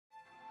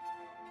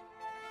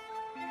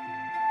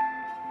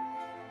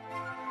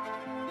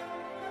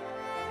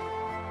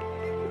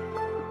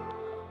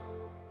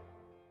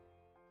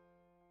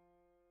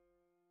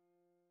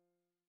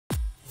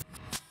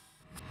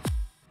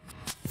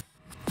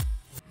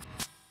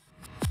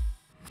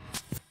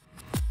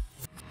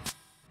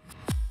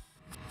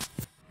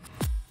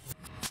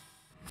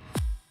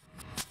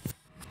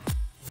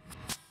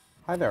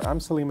Hi there, I'm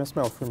Salim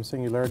Ismail from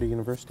Singularity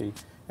University,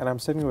 and I'm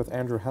sitting with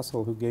Andrew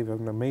Hessel, who gave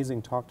an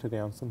amazing talk today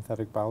on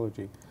synthetic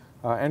biology.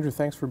 Andrew,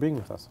 thanks for being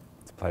with us.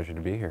 It's a pleasure to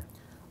be here.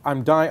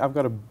 I've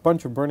got a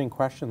bunch of burning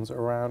questions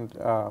around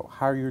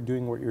how you're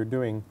doing what you're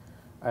doing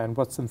and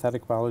what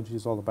synthetic biology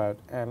is all about,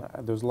 and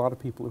there's a lot of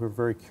people who are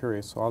very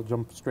curious, so I'll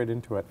jump straight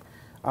into it.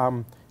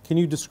 Can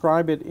you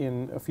describe it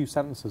in a few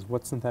sentences,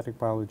 what synthetic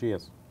biology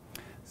is?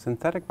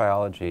 Synthetic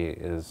biology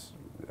is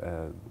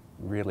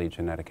really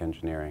genetic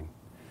engineering.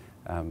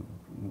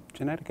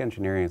 Genetic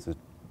engineering,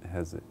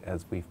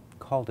 as we've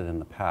called it in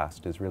the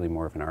past, is really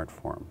more of an art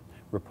form.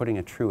 We're putting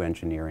a true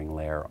engineering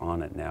layer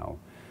on it now,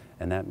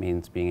 and that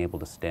means being able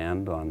to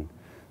stand on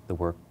the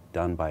work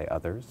done by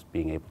others,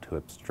 being able to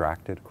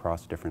abstract it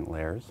across different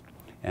layers,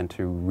 and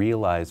to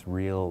realize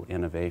real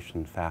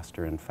innovation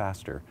faster and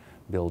faster,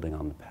 building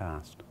on the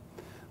past.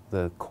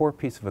 The core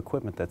piece of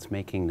equipment that's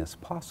making this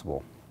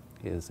possible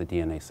is a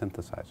DNA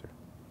synthesizer.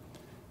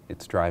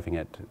 It's driving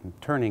it,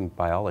 turning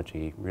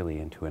biology really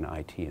into an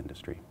IT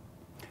industry.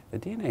 The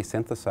DNA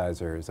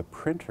synthesizer is a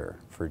printer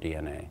for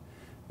DNA.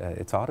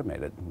 It's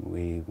automated.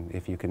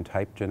 If you can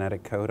type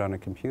genetic code on a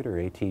computer,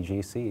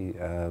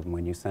 ATGC,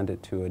 when you send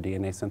it to a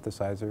DNA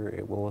synthesizer,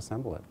 it will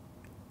assemble it.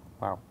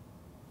 Wow.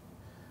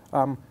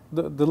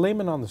 The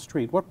layman on the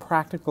street, what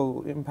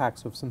practical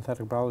impacts of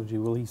synthetic biology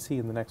will he see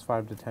in the next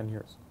 5 to 10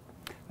 years?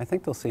 I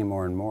think they'll see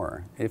more and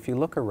more. If you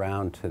look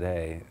around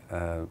today,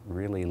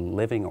 really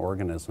living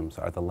organisms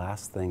are the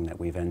last thing that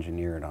we've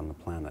engineered on the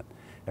planet.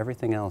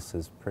 Everything else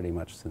is pretty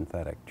much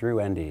synthetic. Drew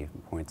Endy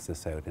points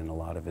this out in a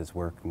lot of his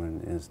work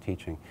when his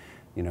teaching.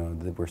 You know,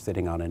 we're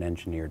sitting on an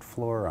engineered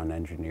floor, on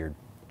engineered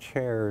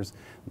chairs.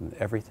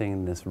 Everything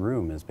in this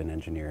room has been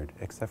engineered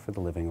except for the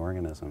living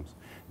organisms.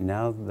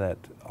 Now that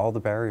all the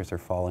barriers are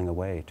falling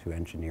away to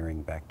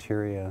engineering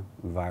bacteria,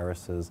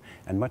 viruses,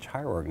 and much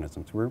higher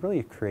organisms, we're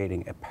really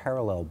creating a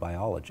parallel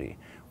biology,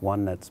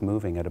 one that's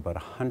moving at about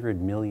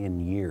 100 million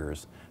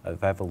years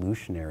of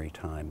evolutionary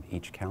time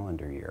each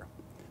calendar year.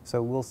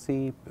 So we'll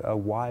see a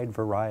wide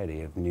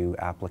variety of new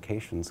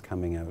applications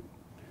coming out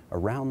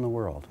around the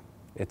world.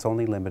 It's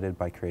only limited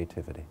by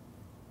creativity.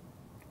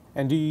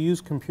 And do you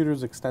use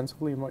computers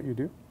extensively in what you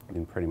do?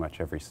 In pretty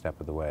much every step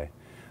of the way.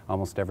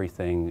 Almost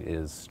everything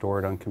is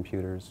stored on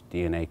computers.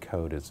 DNA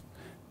code is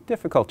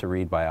difficult to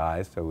read by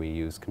eye, so we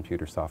use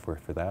computer software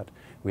for that.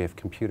 We have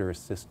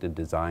computer-assisted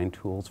design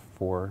tools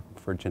for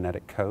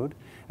genetic code,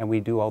 and we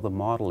do all the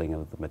modeling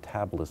of the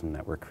metabolism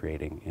that we're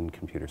creating in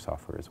computer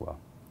software as well.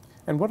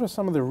 And what are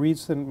some of the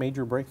recent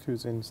major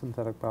breakthroughs in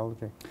synthetic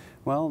biology?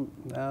 Well,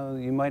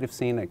 you might have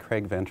seen that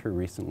Craig Venter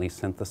recently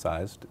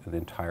synthesized an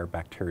entire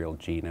bacterial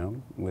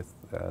genome with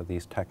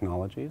these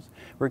technologies.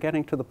 We're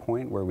getting to the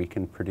point where we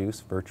can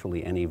produce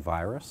virtually any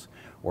virus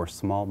or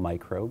small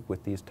microbe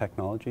with these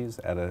technologies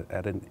at a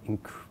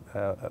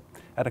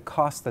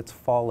cost that's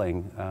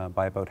falling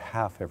by about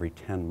half every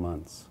 10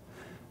 months.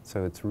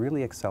 So it's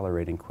really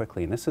accelerating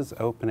quickly, and this is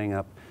opening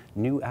up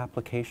new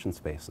application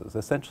spaces.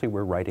 Essentially,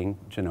 we're writing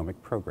genomic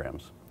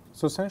programs.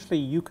 So essentially,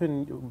 you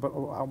can,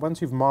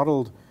 once you've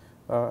modeled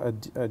a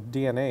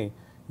DNA,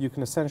 you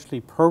can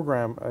essentially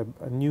program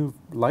a new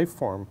life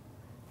form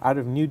out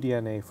of new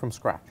DNA from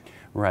scratch.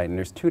 Right, and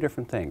there's two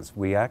different things.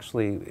 We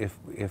actually,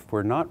 if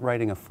we're not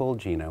writing a full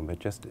genome, but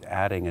just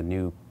adding a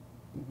new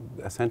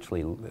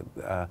essentially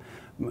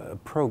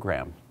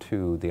program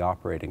to the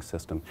operating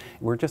system,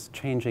 we're just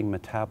changing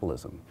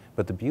metabolism.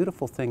 But the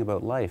beautiful thing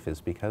about life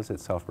is because it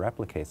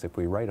self-replicates, if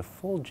we write a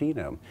full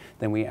genome,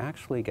 then we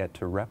actually get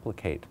to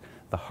replicate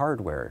the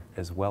hardware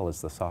as well as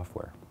the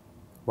software.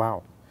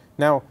 Wow.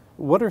 Now,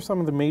 what are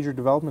some of the major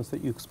developments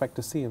that you expect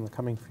to see in the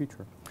coming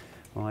future?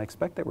 Well, I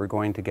expect that we're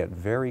going to get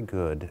very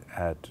good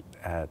at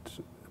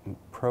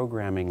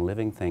programming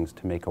living things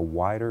to make a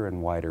wider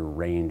and wider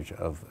range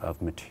of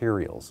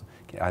materials,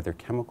 either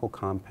chemical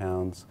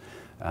compounds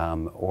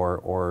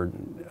or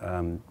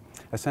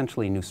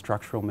essentially new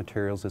structural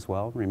materials as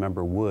well.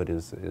 Remember, wood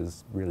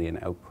is really an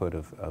output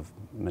of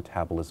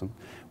metabolism.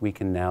 We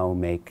can now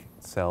make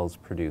cells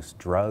produce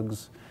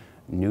drugs,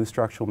 new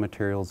structural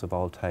materials of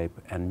all type,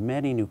 and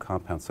many new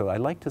compounds. So I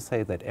like to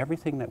say that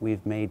everything that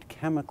we've made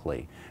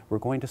chemically, we're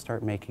going to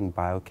start making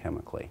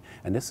biochemically.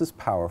 And this is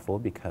powerful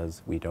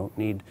because we don't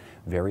need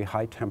very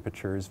high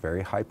temperatures,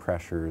 very high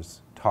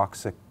pressures,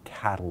 toxic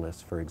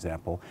catalysts, for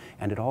example,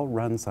 and it all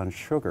runs on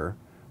sugar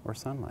or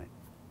sunlight.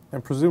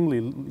 And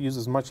presumably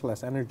uses much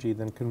less energy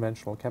than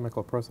conventional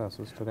chemical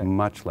processes today.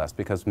 Much less,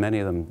 because many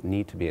of them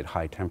need to be at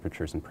high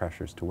temperatures and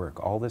pressures to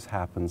work. All this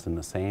happens in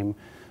the same,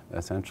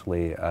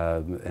 essentially,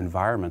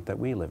 environment that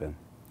we live in.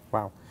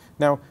 Wow.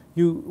 Now,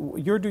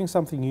 you're doing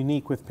something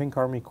unique with Pink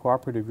Army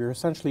Cooperative. You're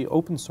essentially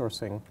open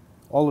sourcing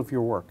all of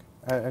your work.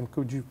 And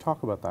could you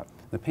talk about that?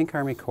 The Pink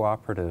Army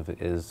Cooperative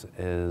is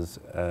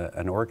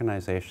an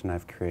organization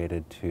I've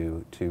created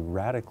to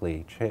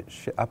radically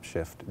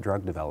upshift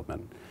drug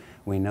development.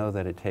 We know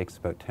that it takes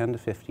about 10 to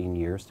 15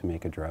 years to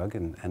make a drug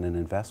and an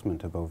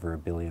investment of over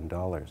 $1 billion.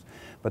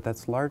 But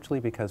that's largely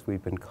because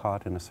we've been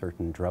caught in a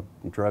certain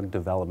drug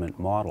development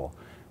model,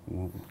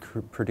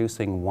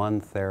 producing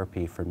one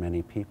therapy for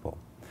many people.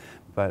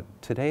 But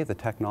today the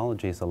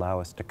technologies allow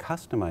us to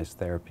customize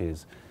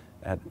therapies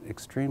at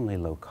extremely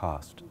low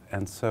cost.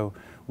 And so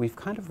we've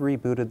kind of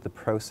rebooted the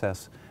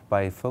process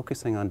by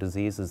focusing on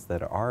diseases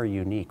that are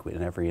unique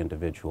in every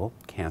individual,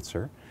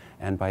 cancer,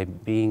 and by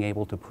being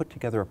able to put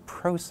together a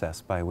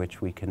process by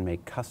which we can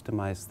make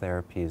customized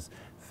therapies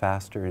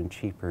faster and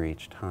cheaper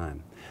each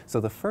time. So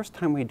the first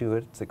time we do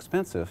it, it's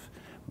expensive,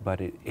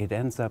 but it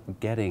ends up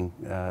getting,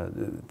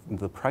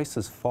 the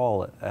prices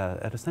fall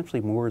at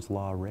essentially Moore's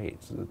Law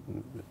rates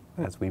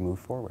as we move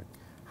forward.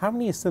 How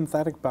many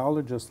synthetic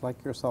biologists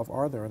like yourself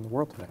are there in the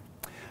world today?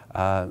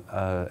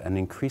 An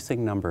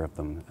increasing number of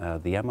them.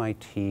 The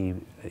MIT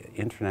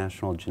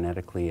International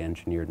Genetically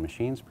Engineered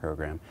Machines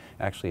program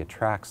actually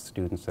attracts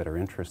students that are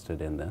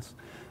interested in this.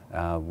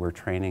 We're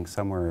training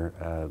somewhere,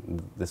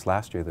 this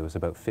last year there was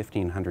about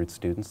 1,500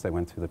 students that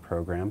went through the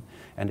program,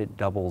 and it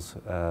doubles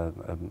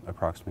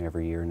approximately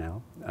every year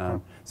now.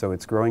 So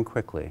it's growing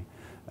quickly.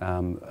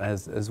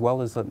 As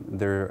well as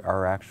there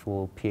are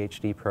actual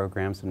PhD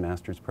programs and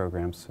master's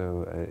programs,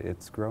 so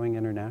it's growing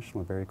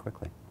internationally very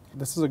quickly.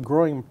 This is a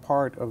growing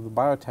part of the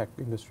biotech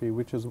industry,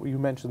 which is, you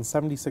mentioned,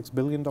 $76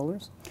 billion?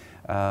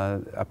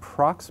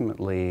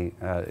 Approximately,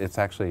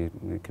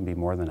 it can be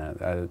more than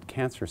that.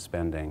 Cancer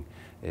spending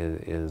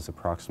is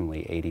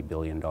approximately $80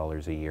 billion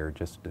a year.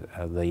 Just the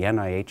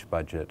NIH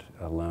budget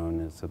alone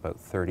is about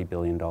 $30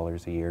 billion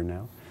a year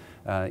now.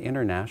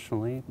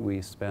 Internationally,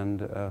 we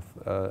spend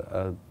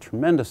a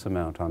tremendous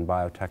amount on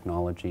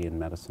biotechnology and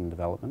medicine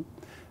development.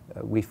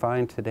 We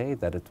find today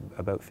that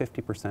about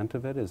 50%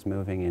 of it is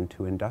moving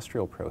into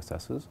industrial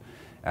processes.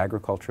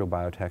 Agricultural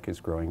biotech is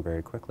growing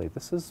very quickly.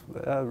 This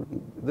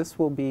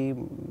will be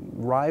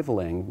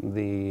rivaling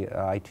the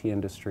IT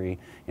industry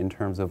in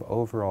terms of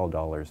overall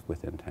dollars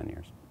within 10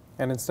 years.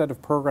 And instead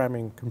of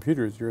programming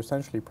computers, you're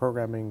essentially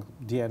programming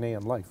DNA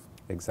and life.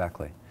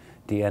 Exactly.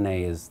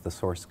 DNA is the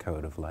source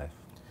code of life.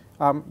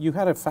 You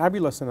had a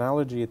fabulous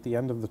analogy at the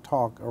end of the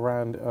talk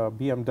around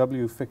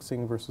BMW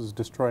fixing versus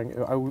destroying.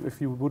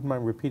 If you wouldn't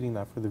mind repeating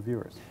that for the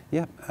viewers.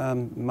 Yeah,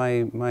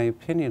 my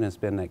opinion has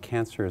been that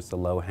cancer is the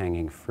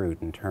low-hanging fruit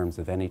in terms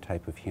of any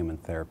type of human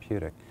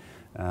therapeutic,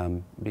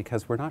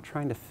 because we're not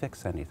trying to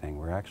fix anything.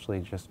 We're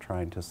actually just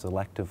trying to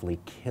selectively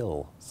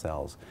kill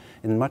cells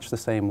in much the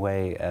same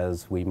way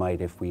as we might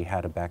if we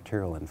had a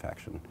bacterial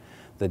infection.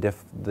 The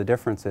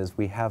difference is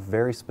we have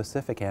very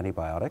specific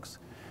antibiotics,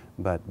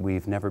 but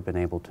we've never been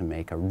able to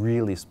make a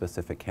really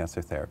specific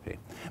cancer therapy.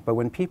 But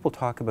when people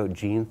talk about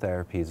gene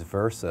therapies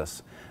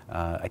versus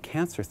a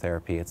cancer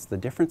therapy, it's the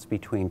difference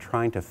between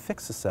trying to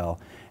fix a cell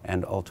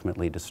and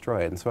ultimately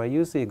destroy it. And so I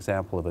use the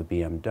example of a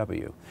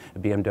BMW. A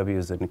BMW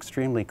is an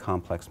extremely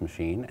complex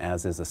machine,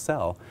 as is a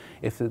cell.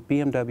 If the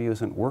BMW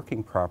isn't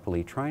working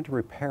properly, trying to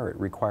repair it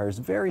requires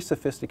very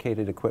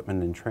sophisticated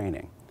equipment and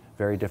training.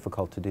 Very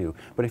difficult to do.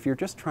 But if you're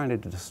just trying to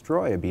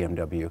destroy a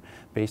BMW,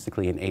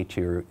 basically an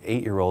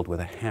eight-year-old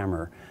with a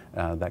hammer,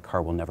 that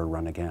car will never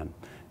run again.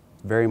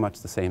 Very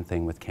much the same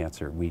thing with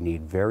cancer. We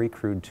need very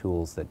crude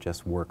tools that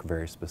just work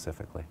very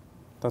specifically.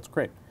 That's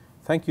great.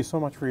 Thank you so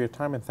much for your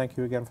time, and thank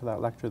you again for that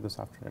lecture this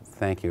afternoon.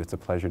 Thank you. It's a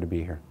pleasure to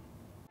be here.